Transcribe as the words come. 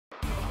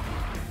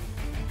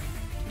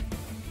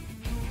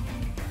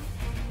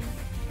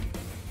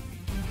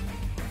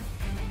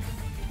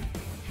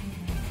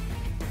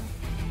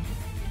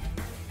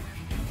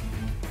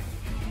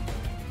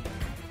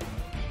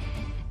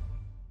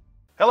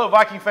Hello,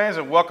 Viking fans,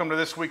 and welcome to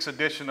this week's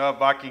edition of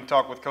Viking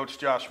Talk with Coach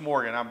Josh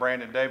Morgan. I'm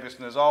Brandon Davis,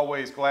 and as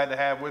always, glad to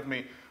have with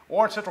me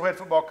Warren Central head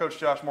football coach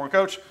Josh Morgan.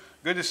 Coach,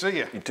 good to see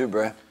you. You too,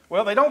 Brad.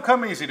 Well, they don't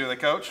come easy, do they,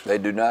 Coach? They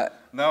do not.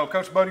 No,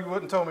 Coach Bodie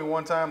Wooden told me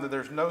one time that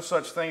there's no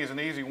such thing as an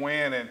easy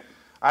win, and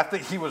I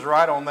think he was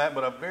right on that,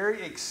 but a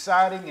very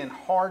exciting and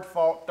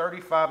hard-fought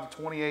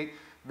 35-28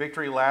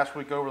 victory last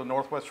week over the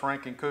Northwest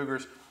Rankin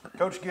Cougars.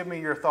 Coach, give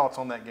me your thoughts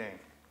on that game.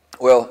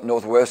 Well,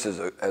 Northwest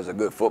has a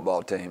good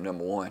football team,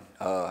 number one,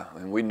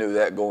 and we knew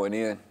that going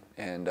in.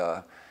 And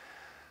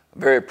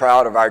very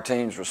proud of our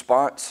team's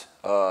response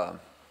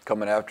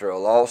coming after a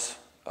loss.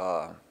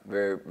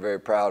 Very, very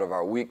proud of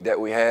our week that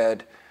we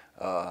had,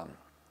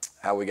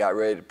 how we got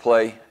ready to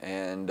play,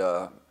 and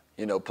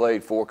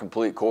played 4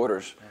 complete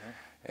quarters,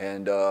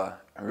 and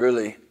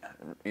really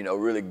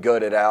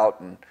gutted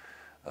out and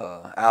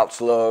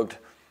outslugged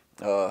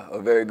a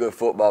very good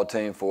football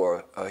team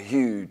for a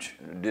huge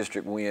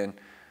district win.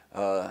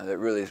 That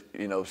really,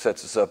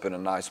 sets us up in a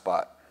nice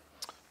spot.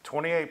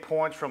 28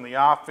 points from the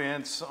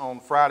offense on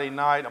Friday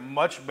night, a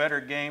much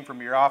better game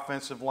from your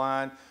offensive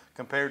line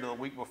compared to the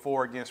week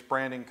before against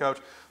Brandon, Coach.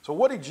 So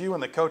what did you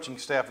and the coaching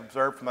staff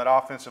observe from that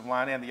offensive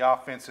line and the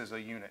offense as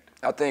a unit?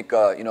 I think,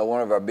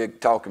 one of our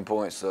big talking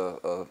points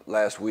of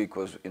last week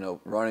was,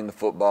 running the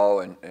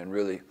football and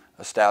really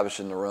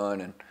establishing the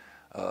run and,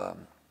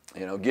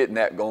 getting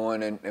that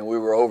going. And we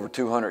were over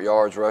 200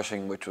 yards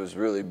rushing, which was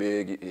really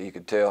big. You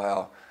could tell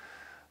how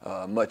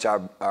much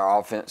our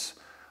offense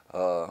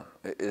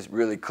it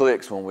really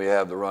clicks when we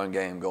have the run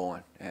game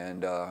going,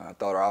 and I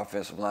thought our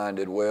offensive line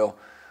did well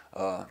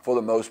for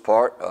the most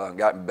part,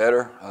 gotten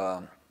better,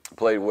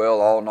 played well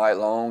all night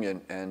long,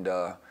 and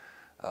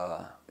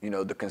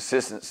the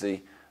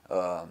consistency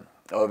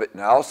of it.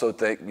 And I also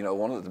think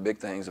one of the big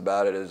things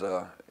about it is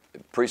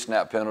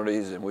pre-snap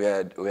penalties, and we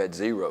had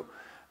 0,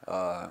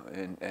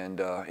 and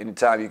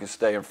anytime you can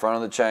stay in front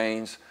of the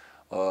chains.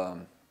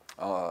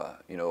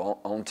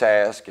 On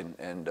task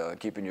and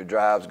keeping your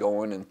drives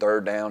going in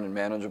third down and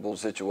manageable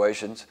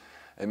situations,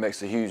 it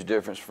makes a huge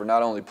difference for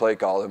not only play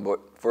calling but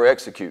for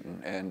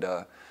executing. And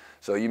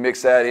so you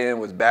mix that in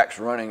with backs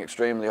running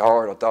extremely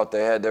hard. I thought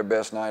they had their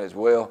best night as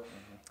well,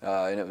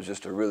 and it was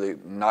just a really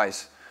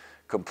nice,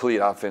 complete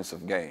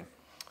offensive game.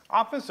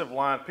 Offensive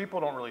line, people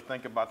don't really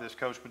think about this,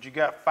 Coach, but you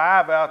got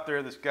 5 out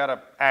there that's got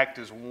to act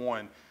as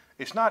one.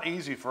 It's not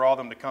easy for all of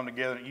them to come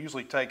together. It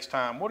usually takes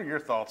time. What are your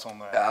thoughts on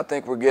that? I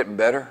think we're getting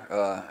better,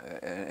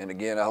 and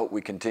again, I hope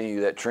we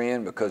continue that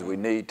trend because we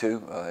need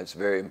to. It's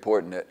very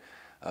important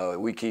that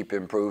we keep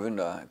improving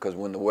because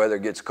when the weather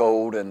gets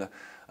cold and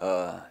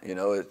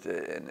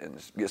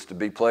it gets to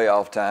be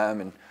playoff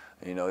time, and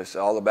it's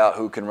all about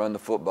who can run the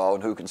football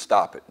and who can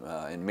stop it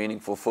in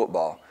meaningful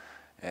football,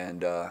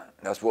 and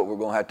that's what we're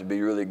going to have to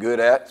be really good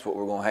at. It's what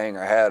we're going to hang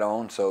our hat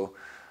on. So.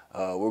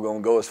 We're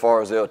going to go as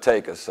far as they'll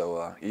take us.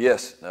 So,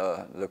 yes,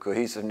 the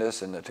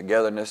cohesiveness and the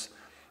togetherness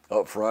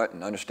up front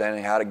and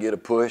understanding how to get a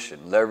push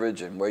and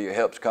leverage and where your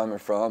help's coming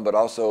from, but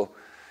also,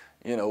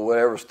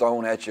 whatever's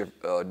thrown at you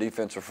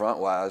defensive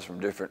front-wise from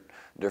different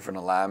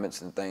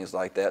alignments and things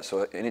like that.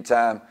 So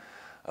anytime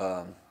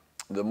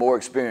the more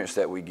experience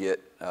that we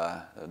get,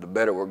 the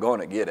better we're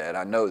going to get at.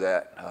 I know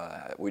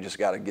that. We just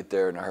got to get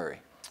there in a hurry.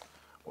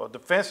 Well,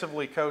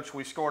 defensively, Coach,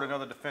 we scored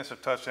another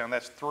defensive touchdown.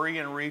 That's 3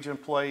 in region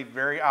play,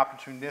 very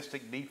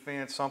opportunistic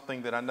defense,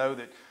 something that I know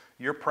that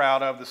you're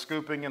proud of, the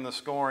scooping and the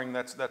scoring.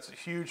 That's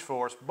huge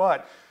for us.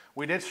 But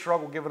we did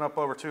struggle giving up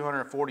over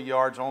 240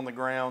 yards on the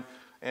ground,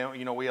 and,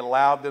 we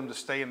allowed them to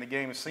stay in the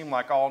game. It seemed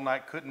like all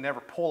night couldn't never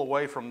pull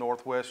away from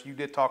Northwest. You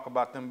did talk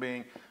about them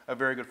being a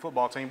very good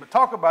football team, but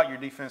talk about your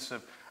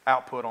defensive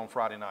output on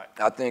Friday night.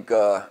 I think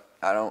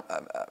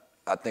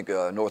I think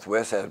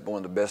Northwest has one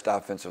of the best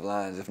offensive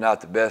lines, if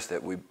not the best,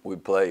 that we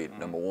played,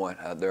 number one.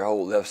 Their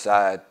whole left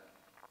side,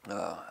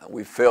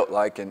 we felt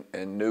like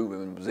and knew,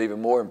 and was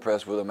even more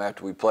impressed with them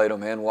after we played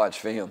them and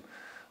watched film.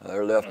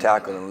 Their left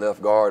tackle and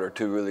left guard are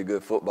 2 really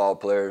good football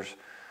players,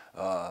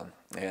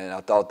 and I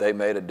thought they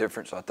made a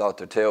difference. I thought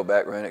their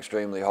tailback ran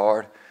extremely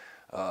hard,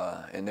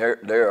 and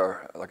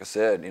they're like I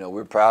said,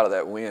 we're proud of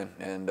that win,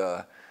 and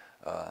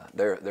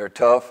they're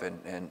tough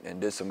and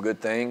did some good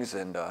things,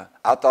 and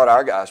I thought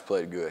our guys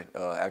played good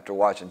after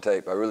watching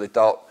tape. I really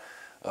thought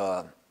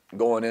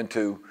going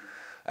into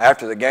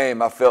after the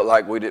game, I felt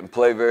like we didn't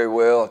play very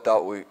well. I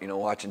thought we,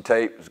 watching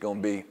tape was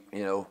going to be,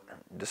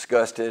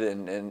 disgusted,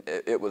 and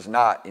it was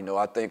not.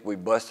 I think we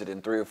busted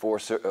in 3 or 4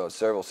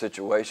 several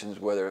situations,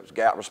 whether it was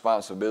gap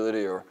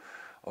responsibility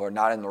or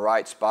not in the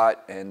right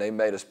spot, and they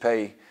made us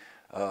pay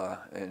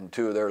in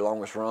 2 of their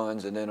longest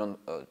runs, and then on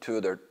 2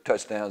 of their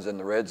touchdowns in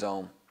the red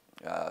zone.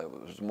 It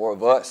was more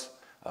of us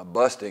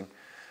busting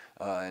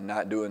and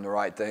not doing the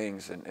right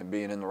things and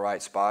being in the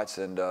right spots,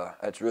 and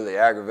that's really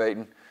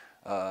aggravating,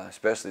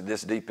 especially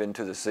this deep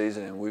into the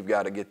season, and we've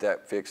got to get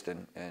that fixed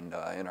and in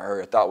a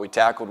hurry. I thought we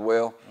tackled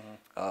well.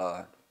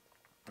 I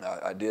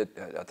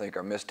think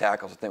our missed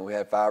tackles, I think we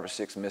had 5 or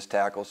 6 missed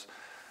tackles.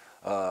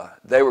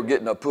 They were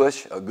getting a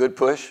push, a good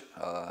push,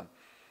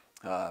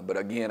 but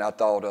again, I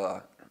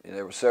thought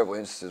there were several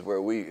instances where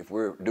if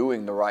we're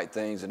doing the right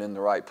things and in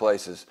the right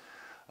places,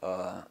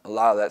 a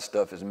lot of that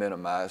stuff is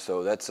minimized.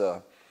 So that's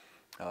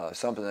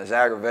something that's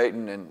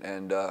aggravating,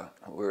 and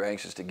we're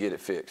anxious to get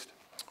it fixed.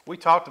 We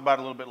talked about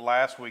a little bit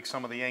last week,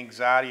 some of the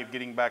anxiety of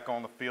getting back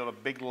on the field, a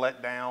big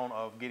letdown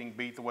of getting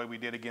beat the way we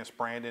did against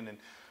Brandon, and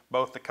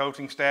both the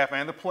coaching staff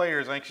and the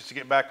players anxious to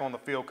get back on the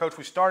field. Coach,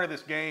 we started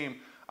this game,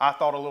 I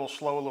thought, a little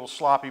slow, a little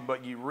sloppy,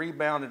 but you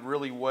rebounded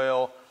really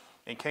well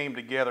and came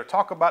together.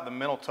 Talk about the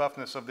mental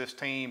toughness of this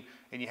team,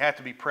 and you have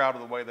to be proud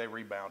of the way they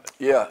rebounded.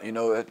 Yeah,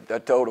 I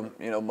told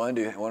them,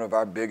 Monday, one of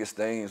our biggest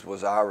things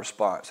was our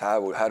response.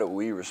 How do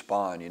we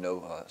respond?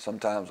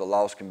 Sometimes a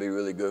loss can be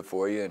really good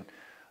for you,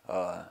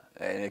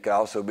 and it can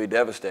also be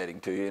devastating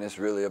to you. And it's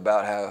really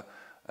about how,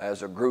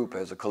 as a group,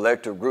 as a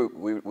collective group,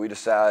 we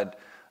decide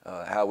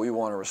how we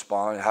want to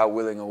respond, and how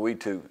willing are we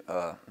to,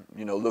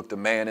 look the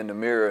man in the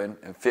mirror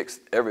and fix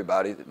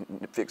everybody,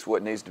 fix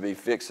what needs to be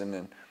fixed.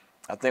 And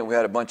I think we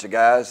had a bunch of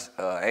guys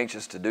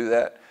anxious to do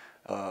that.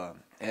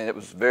 And it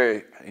was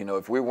very,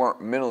 if we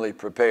weren't mentally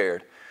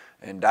prepared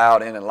and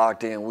dialed in and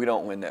locked in, we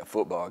don't win that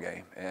football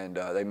game. And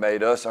they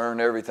made us earn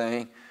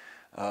everything.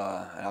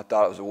 And I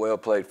thought it was a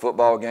well-played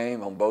football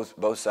game on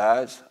both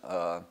sides.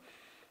 I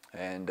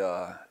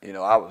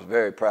was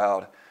very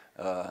proud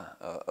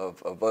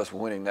of us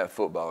winning that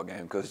football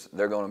game, because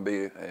they're going to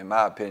be, in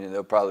my opinion,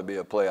 they'll probably be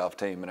a playoff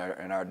team in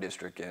our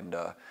district. And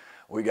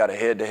we got a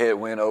head-to-head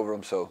win over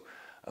them. So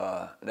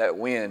that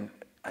win,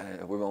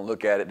 we're going to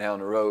look at it down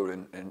the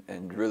road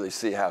and really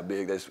see how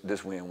big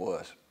this win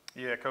was.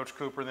 Yeah, Coach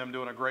Cooper and them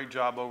doing a great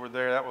job over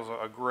there. That was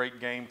a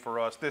great game for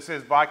us. This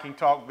is Viking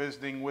Talk,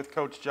 visiting with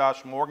Coach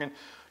Josh Morgan.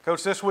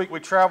 Coach, this week we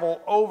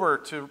travel over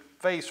to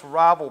face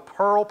rival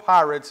Pearl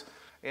Pirates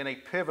in a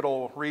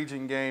pivotal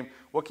region game.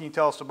 What can you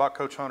tell us about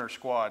Coach Hunter's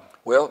squad?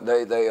 Well,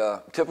 they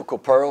typical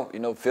Pearl,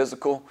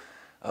 physical,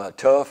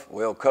 tough,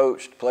 well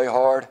coached, play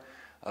hard.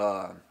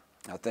 I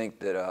think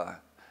that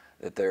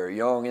they're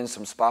young in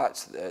some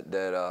spots. That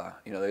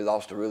they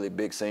lost a really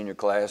big senior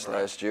class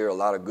last year. A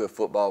lot of good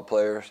football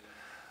players.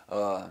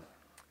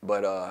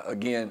 But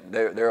again,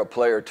 they're a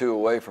player or two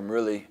away from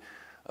really,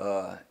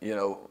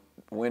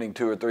 winning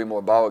 2 or 3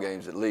 more ball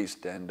games at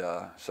least. And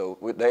so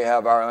they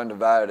have our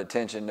undivided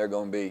attention. They're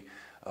going to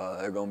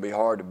be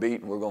hard to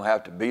beat, and we're going to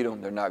have to beat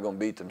them. They're not going to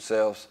beat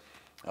themselves.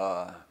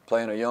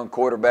 Playing a young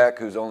quarterback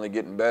who's only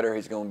getting better,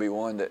 he's going to be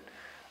one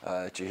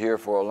that you hear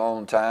for a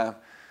long time.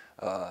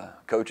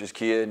 Coach's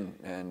kid,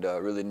 and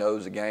really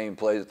knows the game,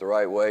 plays it the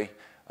right way.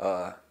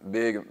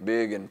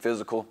 Big and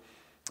physical.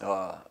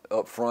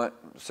 Up front,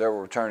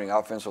 several returning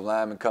offensive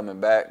linemen coming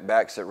back,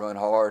 backs that run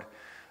hard.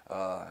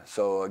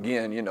 So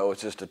again,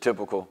 it's just a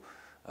typical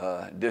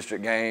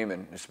district game,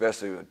 and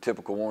especially a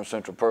typical Warren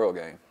Central Pearl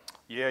game.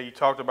 Yeah, you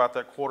talked about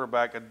that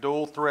quarterback, a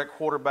dual threat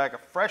quarterback, a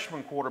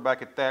freshman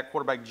quarterback at that.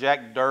 Quarterback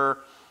Jack Durr,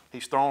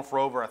 he's thrown for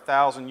over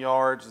 1,000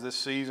 yards this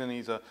season.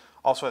 He's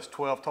also has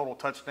 12 total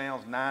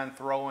touchdowns, 9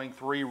 throwing,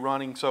 3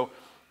 running. So,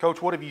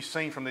 Coach, what have you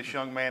seen from this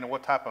young man, and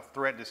what type of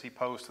threat does he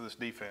pose to this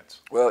defense?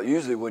 Well,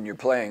 usually when you're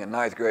playing a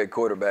 9th grade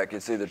quarterback,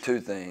 it's either 2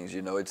 things.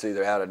 It's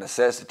either out of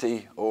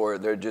necessity or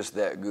they're just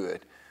that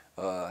good.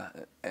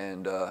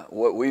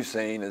 What we've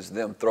seen is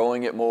them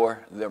throwing it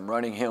more, them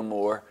running him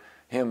more,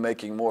 him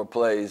making more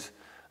plays.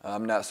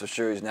 I'm not so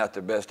sure he's not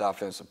their best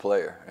offensive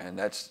player, and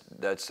that's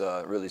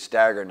really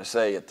staggering to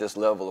say at this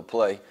level of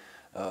play,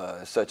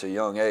 at such a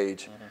young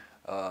age.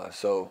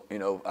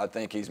 Mm-hmm. I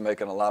think he's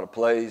making a lot of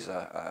plays.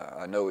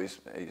 I know he's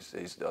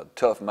a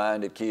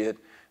tough-minded kid.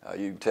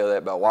 You can tell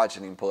that by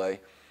watching him play.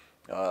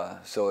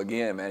 So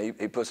again, man,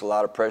 he puts a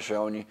lot of pressure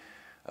on you.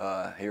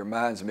 He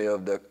reminds me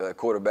of the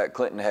quarterback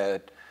Clinton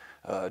had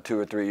 2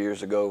 or 3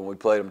 years ago when we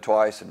played him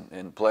twice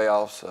in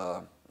playoffs.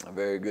 A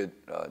very good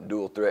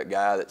dual threat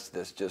guy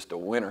that's just a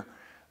winner.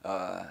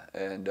 We're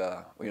going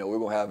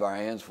to have our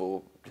hands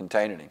full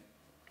containing him.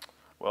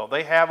 Well,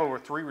 they have over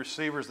 3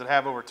 receivers that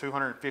have over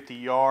 250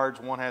 yards.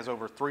 One has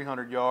over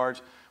 300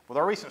 yards. With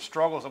our recent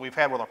struggles that we've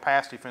had with our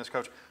pass defense,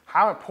 Coach,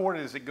 how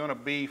important is it going to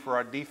be for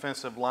our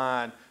defensive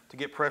line to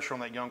get pressure on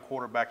that young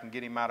quarterback and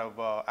get him out of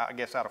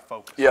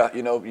focus? Yeah,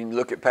 you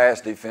look at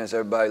pass defense,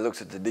 everybody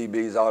looks at the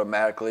DBs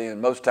automatically, and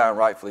most time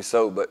rightfully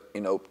so. But,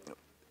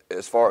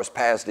 as far as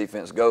pass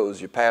defense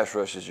goes, your pass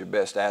rush is your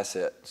best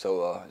asset.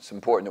 So it's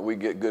important that we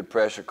get good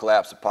pressure,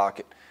 collapse the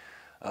pocket.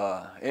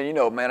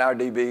 Man, our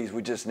DBs,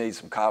 we just need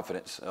some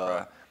confidence.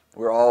 Right.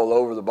 We're all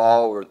over the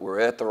ball. We're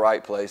at the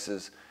right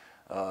places.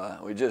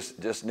 We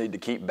just need to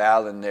keep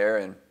battling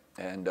there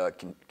and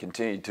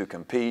continue to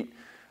compete,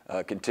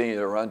 continue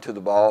to run to the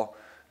ball,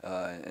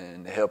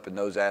 and help in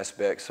those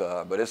aspects.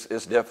 But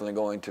it's definitely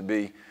going to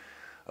be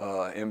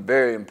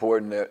very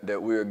important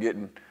that we're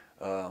getting.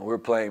 We're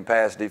playing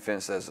pass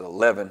defense as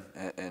 11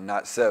 and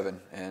not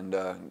 7,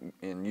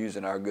 and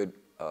using our good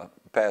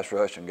pass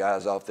rush and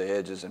guys off the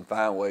edges and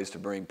find ways to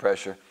bring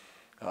pressure,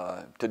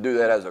 to do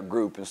that as a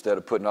group instead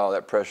of putting all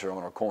that pressure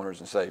on our corners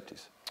and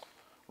safeties.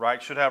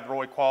 Right, should have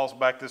Roy Qualls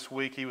back this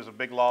week. He was a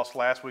big loss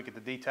last week at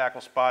the D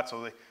tackle spot,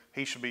 so they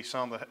he should be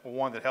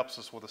one that helps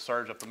us with a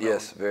surge up the middle.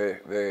 Yes, very,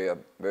 very,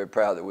 very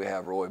proud that we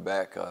have Roy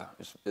back.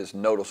 It's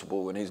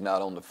noticeable when he's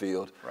not on the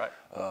field. Right.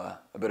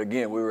 But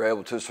again, we were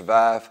able to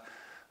survive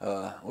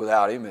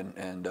without him,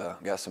 and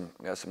got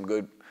some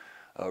good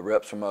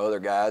reps from our other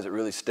guys that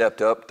really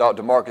stepped up. Thought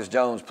DeMarcus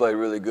Jones played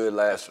really good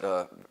last.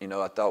 I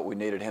thought we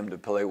needed him to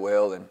play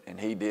well, and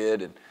he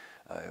did. And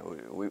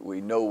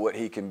we know what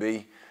he can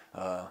be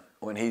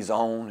when he's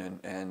on,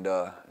 and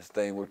this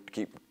thing we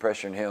keep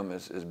pressuring him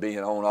is being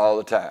on all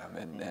the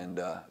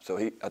time. So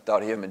I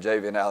thought him and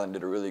Javian Allen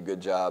did a really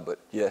good job. But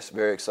yes,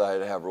 very excited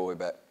to have Roy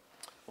back.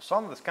 Well,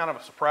 something that's kind of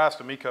a surprise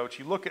to me, Coach,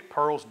 you look at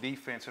Pearl's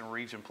defense in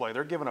region play.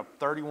 They're giving up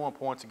 31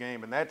 points a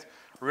game, and that's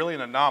really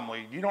an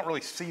anomaly. You don't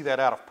really see that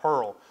out of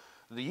Pearl.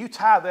 Do you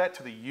tie that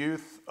to the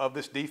youth of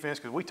this defense?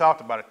 Because we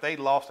talked about it. They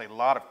lost a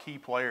lot of key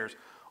players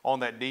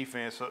on that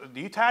defense. So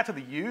do you tie it to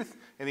the youth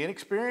and the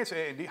inexperience?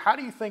 And how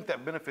do you think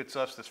that benefits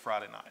us this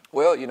Friday night?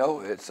 Well,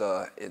 it's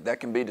that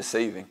can be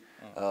deceiving.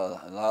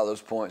 A lot of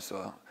those points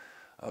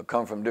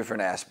come from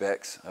different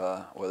aspects,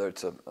 whether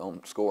it's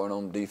scoring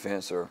on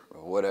defense or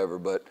whatever.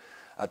 But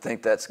I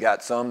think that's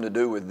got something to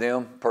do with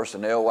them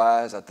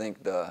personnel-wise. I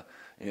think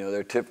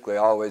they're typically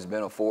always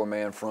been a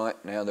four-man front.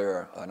 Now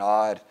they're an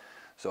odd.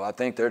 So I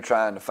think they're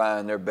trying to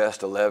find their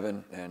best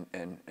 11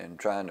 and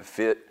trying to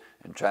fit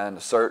and trying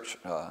to search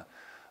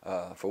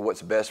for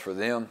what's best for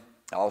them.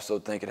 I also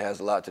think it has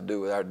a lot to do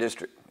with our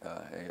district.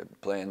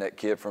 Playing that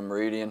kid from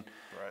Meridian,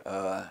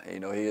 right.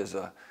 He is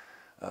the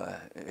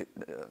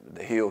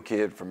Hill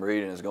kid from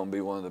Meridian is going to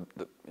be one of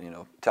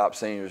the top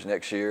seniors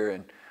next year,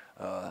 and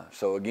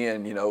so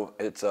again,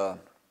 it's I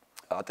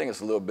think it's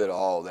a little bit of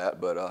all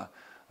that, but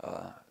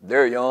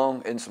they're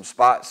young in some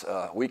spots.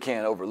 We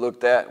can't overlook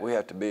that. We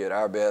have to be at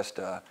our best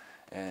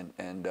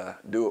and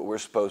do what we're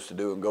supposed to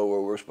do and go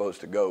where we're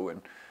supposed to go,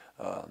 and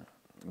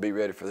be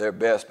ready for their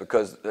best.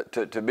 Because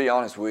to be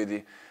honest with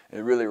you, it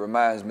really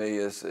reminds me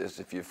is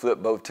if you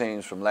flip both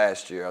teams from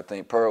last year. I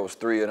think Pearl was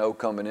 3-0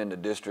 coming into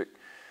district,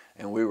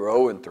 and we were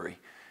 0-3,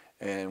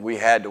 and we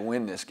had to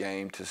win this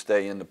game to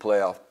stay in the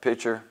playoff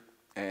picture.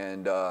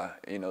 And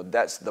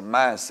that's the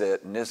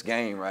mindset in this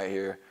game right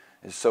here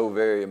is so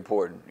very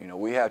important.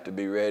 We have to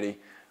be ready.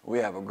 We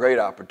have a great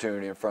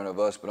opportunity in front of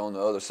us, but on the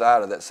other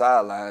side of that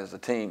sideline is the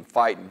team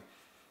fighting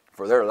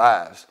for their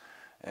lives.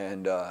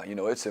 And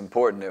it's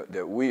important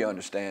that we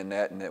understand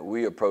that and that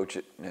we approach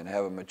it and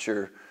have a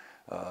mature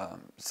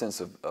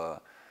sense of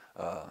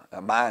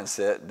a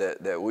mindset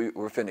that we're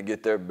finna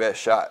get their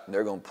best shot.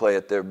 They're going to play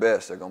at their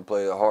best. They're going to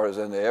play the hardest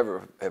than they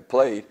ever have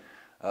played,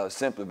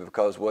 simply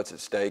because what's at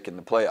stake in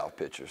the playoff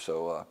picture.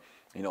 So,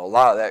 a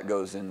lot of that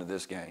goes into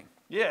this game.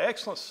 Yeah,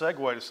 excellent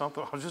segue to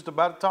something I was just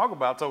about to talk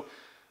about. So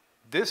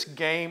this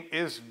game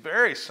is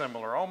very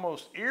similar,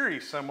 almost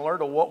eerie similar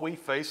to what we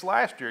faced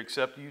last year,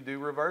 except you do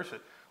reverse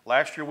it.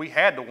 Last year we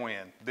had to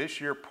win. This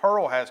year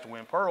Pearl has to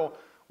win. Pearl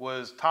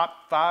was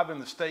top 5 in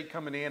the state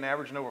coming in,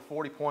 averaging over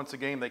 40 points a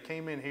game. They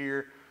came in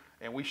here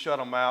and we shut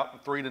them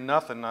out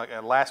 3-0.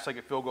 A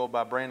last-second field goal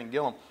by Brandon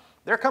Gillum.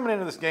 They're coming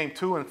into this game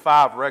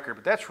 2-5 record,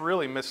 but that's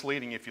really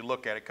misleading if you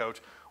look at it,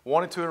 Coach.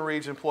 1-2 in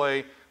region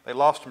play. They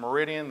lost to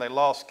Meridian. They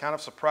lost kind of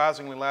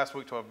surprisingly last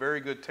week to a very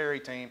good Terry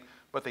team,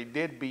 but they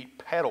did beat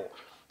Petal.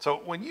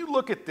 So when you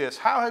look at this,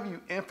 how have you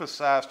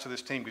emphasized to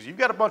this team? Because you've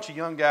got a bunch of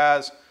young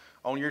guys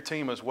on your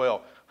team as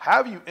well. How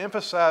have you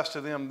emphasized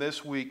to them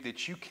this week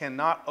that you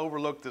cannot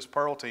overlook this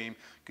Pearl team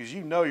because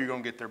you know you're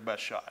going to get their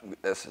best shot?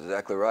 That's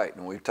exactly right.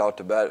 And we've talked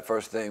about it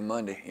first thing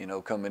Monday,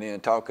 coming in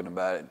and talking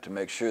about it to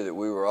make sure that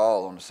we were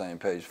all on the same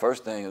page.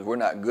 First thing is we're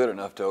not good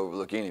enough to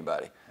overlook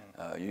anybody.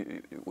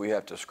 We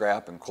have to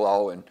scrap and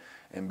claw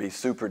and be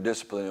super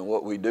disciplined in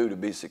what we do to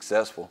be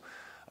successful.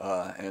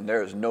 And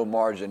there is no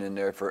margin in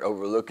there for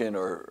overlooking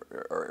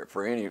or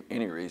for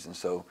any reason.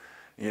 So,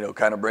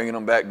 kind of bringing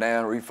them back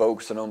down,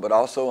 refocusing them, but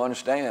also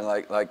understand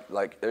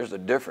like there's a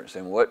difference.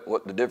 And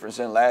what the difference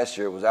in last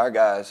year was our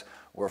guys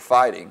were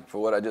fighting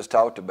for what I just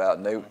talked about,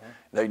 and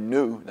they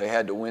knew they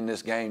had to win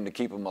this game to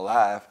keep them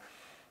alive.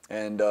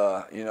 And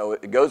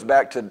it goes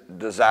back to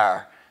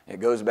desire. It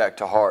goes back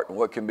to heart and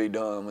what can be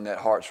done when that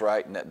heart's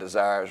right and that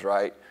desire is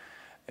right.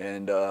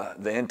 And the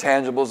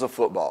intangibles of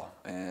football,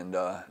 and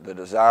the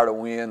desire to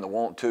win, the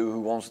want to, who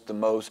wants it the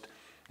most,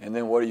 and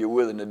then what are you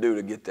willing to do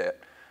to get that?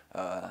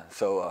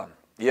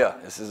 Yeah,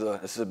 this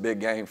is a big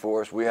game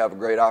for us. We have a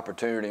great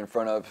opportunity in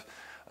front of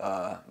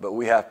us, but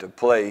we have to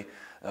play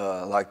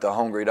like the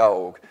hungry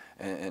dog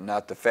and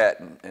not the fat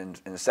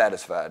and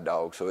satisfied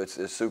dog. So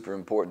it's super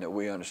important that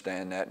we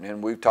understand that,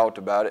 and we've talked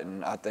about it,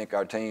 and I think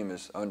our team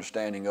is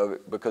understanding of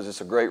it because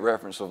it's a great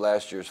reference of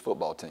last year's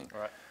football team.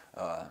 Right.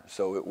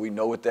 So we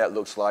know what that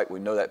looks like. We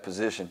know that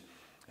position.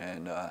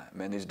 And,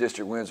 man, these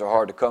district wins are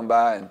hard to come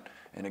by.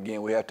 And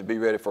again, we have to be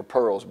ready for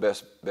Pearl's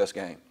best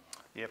game.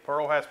 Yeah,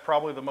 Pearl has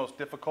probably the most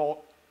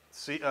difficult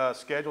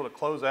schedule to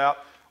close out.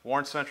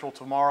 Warren Central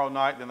tomorrow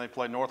night, then they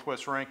play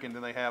Northwest Rankin,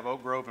 then they have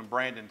Oak Grove and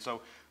Brandon.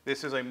 So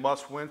this is a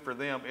must-win for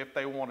them if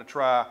they want to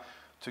try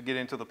to get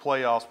into the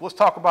playoffs. Let's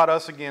talk about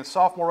us again.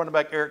 Sophomore running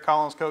back Eric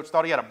Collins, Coach,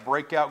 thought he had a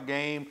breakout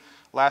game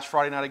last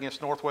Friday night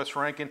against Northwest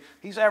Rankin.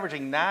 He's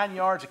averaging 9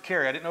 yards a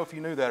carry. I didn't know if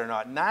you knew that or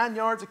not. 9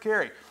 yards a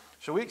carry.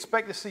 Should we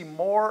expect to see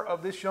more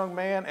of this young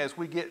man as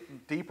we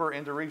get deeper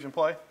into region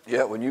play?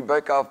 Yeah, when you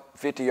break off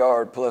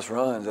 50-yard plus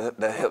runs,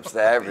 that helps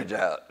the average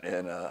out.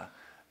 And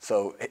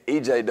so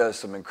EJ does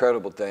some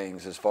incredible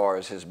things as far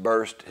as his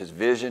burst. His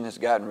vision has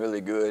gotten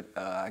really good.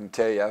 I can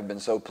tell you I've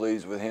been so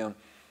pleased with him.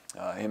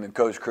 Him and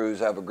Coach Cruz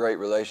have a great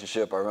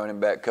relationship, our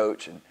running back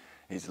coach, and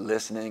he's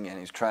listening and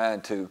he's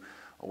trying to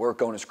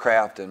work on his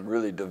craft and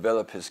really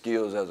develop his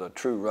skills as a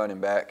true running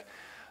back.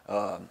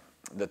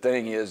 The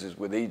thing is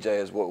with EJ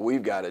is what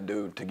we've got to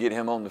do to get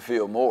him on the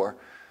field more.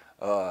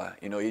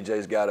 You know,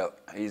 EJ's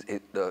got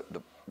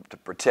the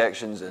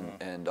protections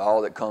and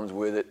all that comes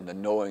with it, and the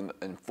knowing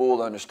and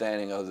full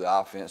understanding of the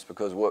offense,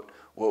 because what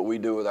we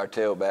do with our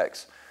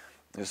tailbacks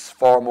is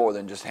far more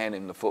than just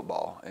handing him the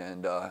football.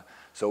 And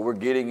so we're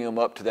getting him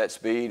up to that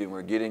speed, and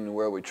we're getting to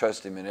where we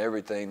trust him in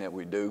everything that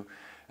we do.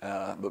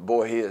 But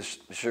boy, he has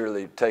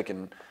surely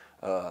taken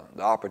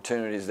the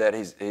opportunities that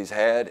he's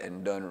had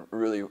and done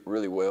really,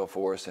 really well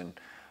for us. And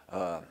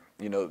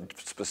you know,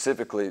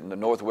 specifically in the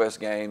Northwest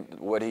game,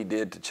 what he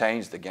did to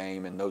change the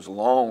game and those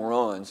long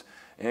runs.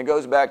 And it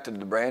goes back to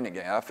the Brandon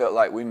game. I felt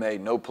like we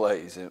made no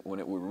plays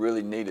when we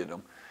really needed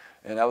them.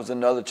 And that was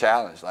another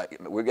challenge. Like,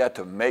 we got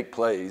to make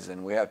plays,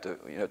 and we have to,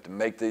 you know, to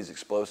make these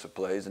explosive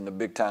plays, and the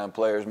big-time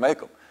players make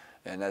them.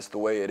 And that's the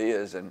way it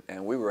is, and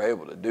we were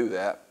able to do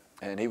that.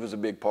 And he was a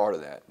big part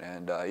of that.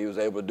 And he was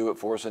able to do it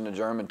for us in the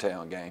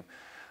Germantown game.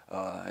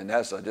 And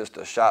that's just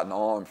a shot in the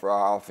arm for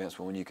our offense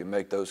when you can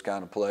make those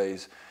kind of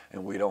plays,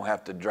 and we don't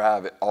have to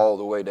drive it all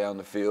the way down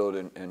the field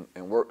and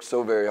work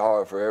so very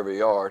hard for every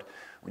yard.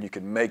 When you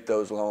can make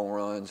those long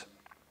runs,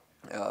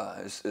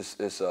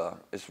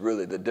 it's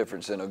really the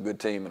difference in a good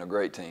team and a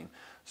great team.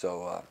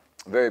 So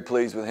very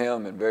pleased with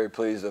him, and very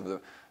pleased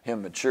of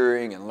him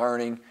maturing and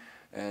learning,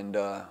 and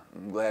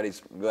I'm glad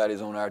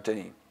he's on our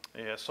team.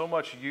 Yeah, so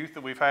much youth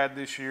that we've had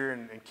this year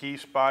in key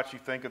spots. You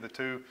think of the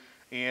two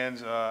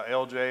ends,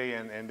 LJ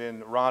and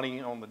then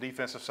Ronnie on the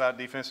defensive side,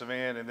 defensive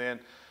end, and then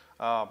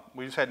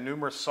we just had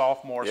numerous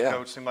sophomores. Yeah.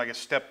 Coach seemed like it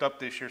stepped up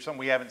this year, something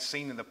we haven't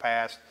seen in the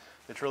past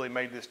that's really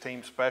made this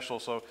team special.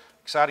 So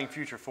exciting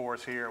future for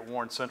us here at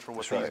Warren Central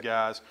with these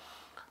guys.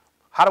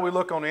 How do we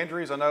look on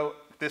injuries? I know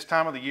this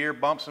time of the year,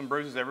 bumps and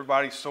bruises,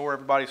 everybody's sore,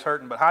 everybody's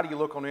hurting, but how do you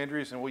look on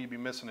injuries, and will you be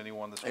missing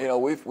anyone this week? You know,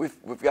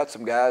 we've got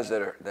some guys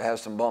that have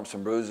some bumps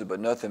and bruises, but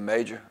nothing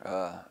major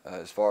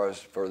as far as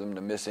for them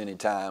to miss any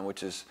time,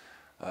 which is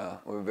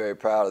we're very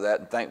proud of that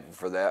and thankful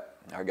for that.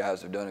 Our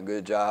guys have done a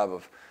good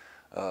job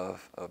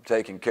of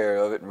taking care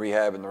of it and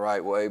rehabbing the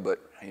right way, but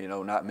you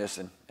know, not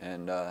missing,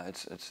 and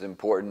it's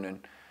important. And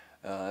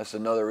that's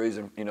another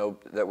reason, you know,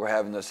 that we're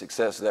having the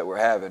success that we're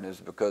having, is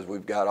because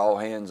we've got all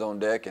hands on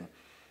deck, and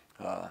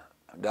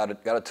got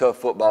a tough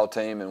football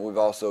team, and we've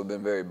also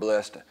been very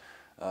blessed,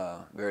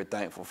 very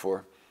thankful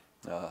for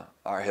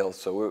our health.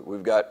 So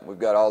we've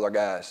got all our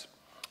guys.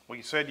 Well,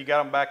 you said you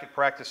got them back at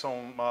practice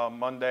on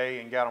Monday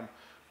and got them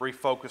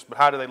refocused, but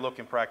how do they look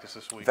in practice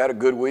this week? We've had a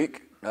good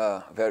week.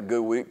 I've had a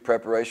good week,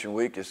 preparation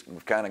week.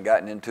 We've kind of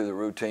gotten into the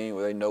routine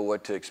where they know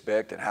what to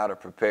expect and how to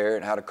prepare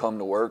and how to come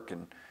to work,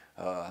 and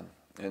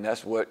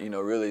that's what, you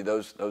know, really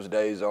those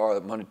days are.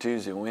 Monday,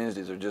 Tuesday, and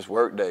Wednesdays are just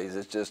work days.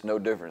 It's just no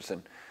difference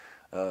than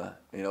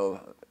you know,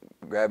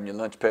 grabbing your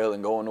lunch pail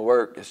and going to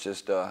work. It's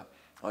just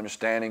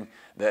understanding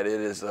that it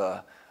is,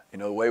 you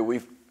know, the way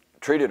we've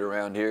treated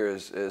around here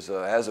is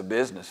as a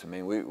business. I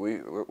mean,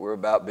 we're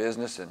about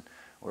business, and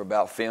we're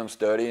about film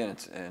study,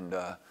 and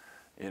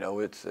you know,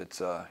 you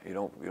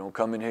don't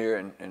come in here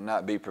and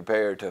not be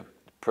prepared to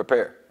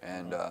prepare.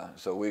 And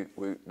so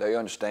they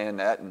understand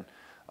that, and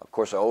of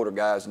course our older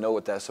guys know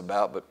what that's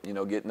about. But you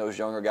know, getting those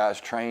younger guys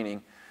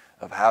training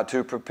of how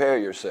to prepare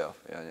yourself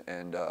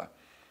and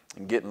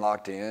getting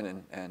locked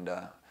in, and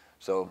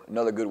so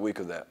another good week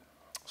of that.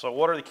 So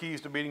what are the keys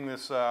to beating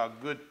this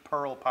good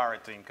Pearl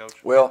Pirate team,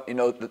 Coach? Well, you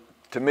know,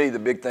 to me the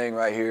big thing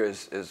right here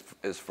is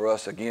for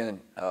us again,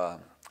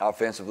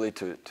 offensively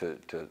to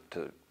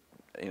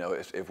you know,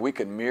 if we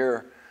can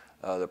mirror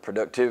the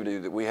productivity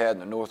that we had in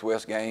the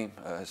Northwest game,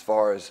 as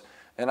far as,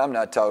 and I'm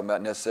not talking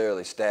about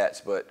necessarily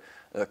stats, but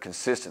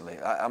consistently.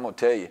 I'm going to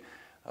tell you,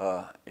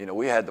 you know,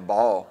 we had the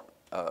ball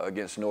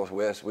against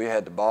Northwest. We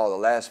had the ball the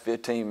last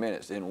 15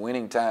 minutes. In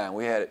winning time,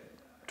 we had it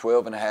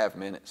 12 and a half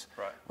minutes.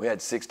 Right. We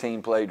had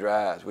 16 play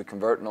drives. We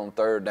converted on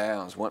third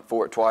downs, went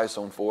for it twice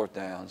on fourth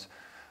downs.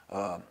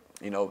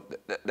 You know,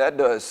 that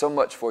does so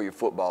much for your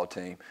football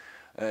team.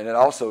 And it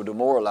also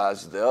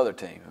demoralizes the other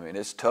team. I mean,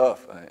 it's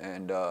tough.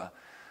 And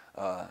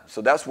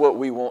so that's what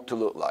we want to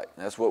look like.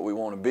 That's what we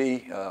want to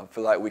be.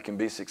 Feel like we can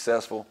be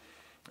successful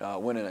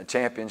winning a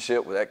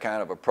championship with that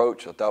kind of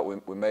approach. I thought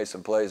we made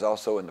some plays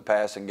also in the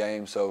passing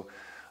game. So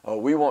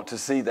we want to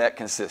see that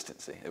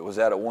consistency. Was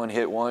that a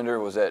one-hit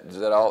wonder? Is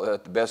that all the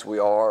best we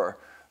are? Or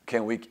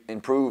can we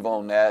improve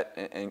on that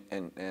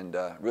and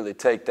really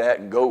take that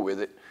and go with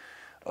it?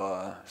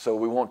 So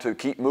we want to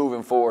keep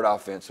moving forward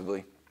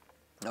offensively.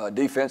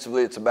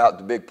 Defensively, it's about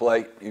the big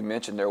play. You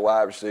mentioned their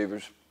wide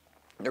receivers,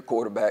 their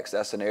quarterbacks.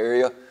 That's an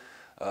area.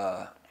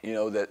 you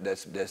know,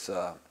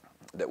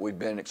 that we've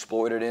been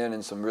exploited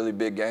in some really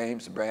big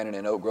games, Brandon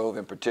and Oak Grove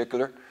in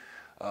particular,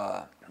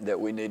 that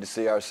we need to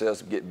see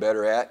ourselves get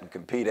better at and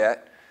compete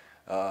at.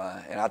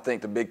 And I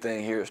think the big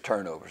thing here is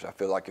turnovers. I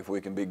feel like if we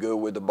can be good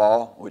with the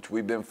ball, which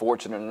we've been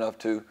fortunate enough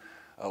to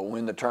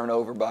win the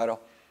turnover battle,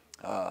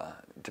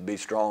 to be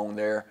strong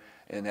there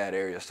in that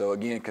area. So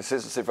again,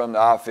 consistency from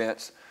the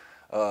offense,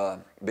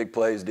 big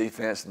plays,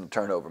 defense, and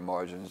turnover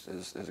margins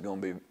is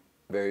going to be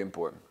very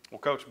important. Well,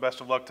 Coach,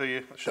 best of luck to you.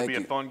 It should Thank be you.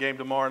 a fun game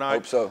tomorrow night.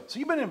 Hope so. So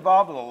you've been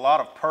involved with a lot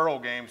of Pearl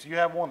games. Do you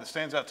have one that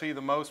stands out to you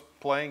the most,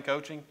 playing,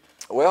 coaching?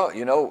 Well,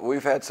 you know,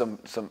 we've had some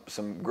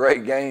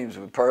great games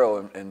with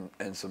Pearl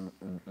and some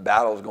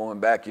battles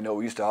going back. You know,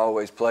 we used to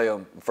always play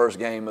them the first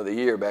game of the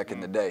year back in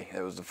the day.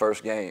 It was the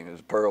first game. It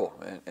was Pearl.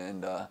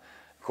 And of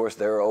course,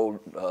 they're an old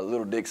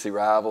Little Dixie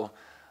rival.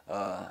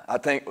 I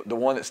think the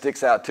one that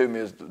sticks out to me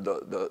is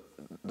the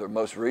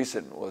most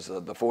recent was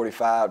the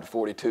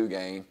 45-42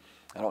 game.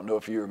 I don't know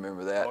if you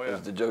remember that. Oh, yeah. It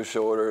was the Joe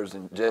Shorters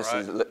and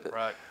Jesse's.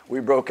 Right.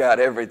 We broke out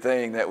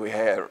everything that we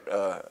had.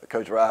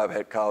 Coach Rob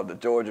had called the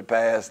Georgia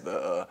pass,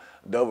 the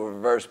double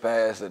reverse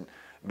pass, and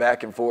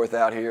back and forth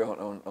out here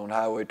on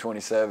Highway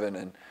 27.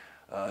 And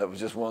it was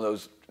just one of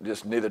those.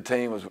 Just neither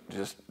team was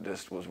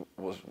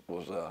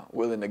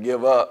willing to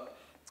give up,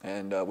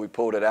 and we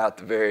pulled it out at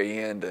the very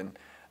end. And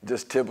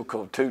just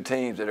typical two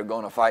teams that are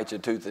going to fight you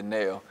tooth and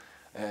nail,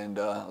 and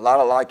a lot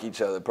alike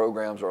each other.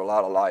 Programs are a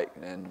lot alike,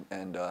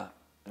 and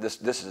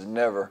this is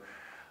never,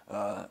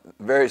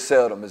 very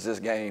seldom is this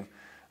game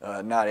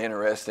not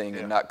interesting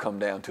and not come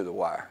down to the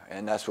wire,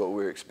 and that's what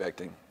we're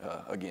expecting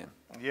again.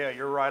 Yeah,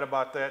 you're right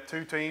about that.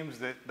 Two teams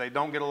that they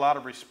don't get a lot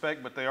of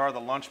respect, but they are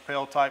the lunch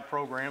pail type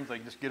programs. They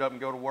just get up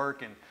and go to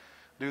work and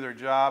do their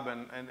job.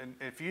 And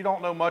if you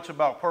don't know much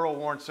about Pearl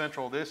Warren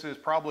Central, this is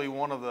probably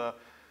one of the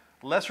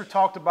lesser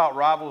talked about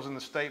rivals in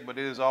the state, but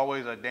it is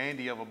always a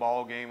dandy of a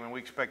ball game, and we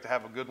expect to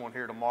have a good one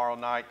here tomorrow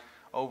night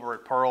over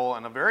at Pearl,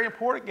 and a very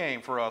important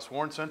game for us.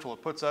 Warren Central,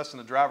 it puts us in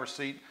the driver's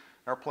seat.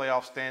 Our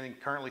playoff standing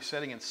currently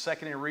sitting in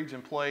second in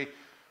region play.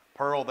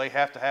 Pearl, they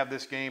have to have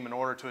this game in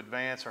order to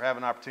advance or have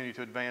an opportunity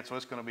to advance, so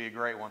it's going to be a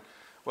great one.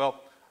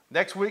 Well,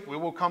 next week we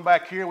will come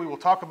back here. We will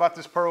talk about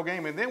this Pearl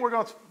game, and then we're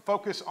going to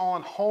focus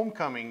on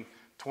homecoming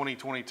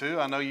 2022.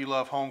 I know you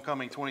love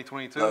homecoming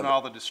 2022 and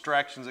all the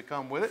distractions that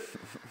come with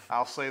it.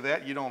 I'll say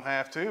that. You don't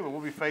have to, but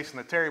we'll be facing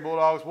the Terry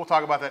Bulldogs. We'll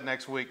talk about that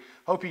next week.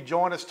 Hope you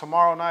join us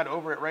tomorrow night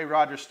over at Ray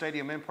Rogers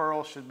Stadium in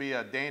Pearl. Should be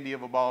a dandy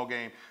of a ball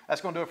game. That's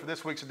going to do it for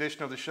this week's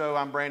edition of the show.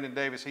 I'm Brandon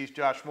Davis. He's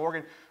Josh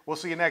Morgan. We'll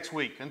see you next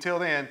week. Until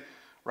then,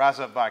 rise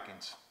up,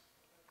 Vikings.